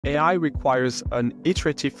AI requires an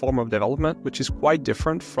iterative form of development, which is quite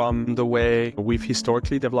different from the way we've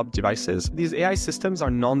historically developed devices. These AI systems are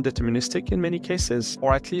non-deterministic in many cases,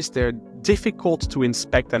 or at least they're difficult to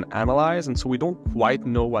inspect and analyze, and so we don't quite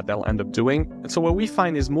know what they'll end up doing. And so what we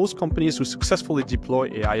find is most companies who successfully deploy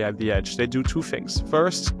AI at the edge, they do two things.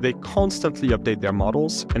 First, they constantly update their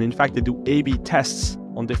models, and in fact, they do A/B tests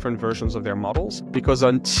on different versions of their models, because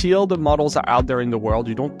until the models are out there in the world,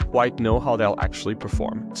 you don't quite know how they'll actually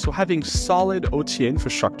perform. So having solid OTA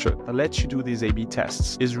infrastructure that lets you do these A/B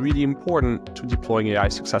tests is really important to deploying AI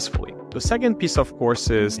successfully. The second piece, of course,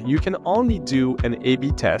 is you can only do an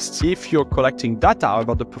A/B test if you're collecting data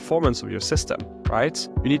about the performance of your system, right?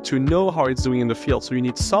 You need to know how it's doing in the field. So you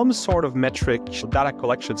need some sort of metric data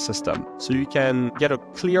collection system so you can get a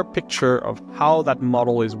clear picture of how that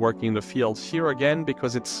model is working in the field. Here again,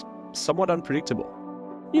 because it's somewhat unpredictable.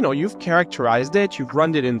 You've characterized it, you've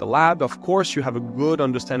run it in the lab. Of course, you have a good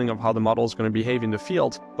understanding of how the model is going to behave in the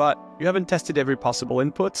field, but you haven't tested every possible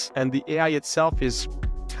input, and the AI itself is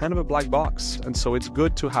kind of a black box. And so it's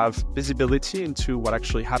good to have visibility into what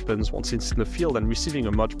actually happens once it's in the field and receiving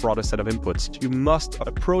a much broader set of inputs. You must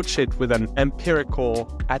approach it with an empirical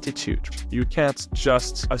attitude. You can't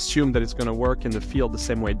just assume that it's going to work in the field the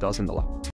same way it does in the lab.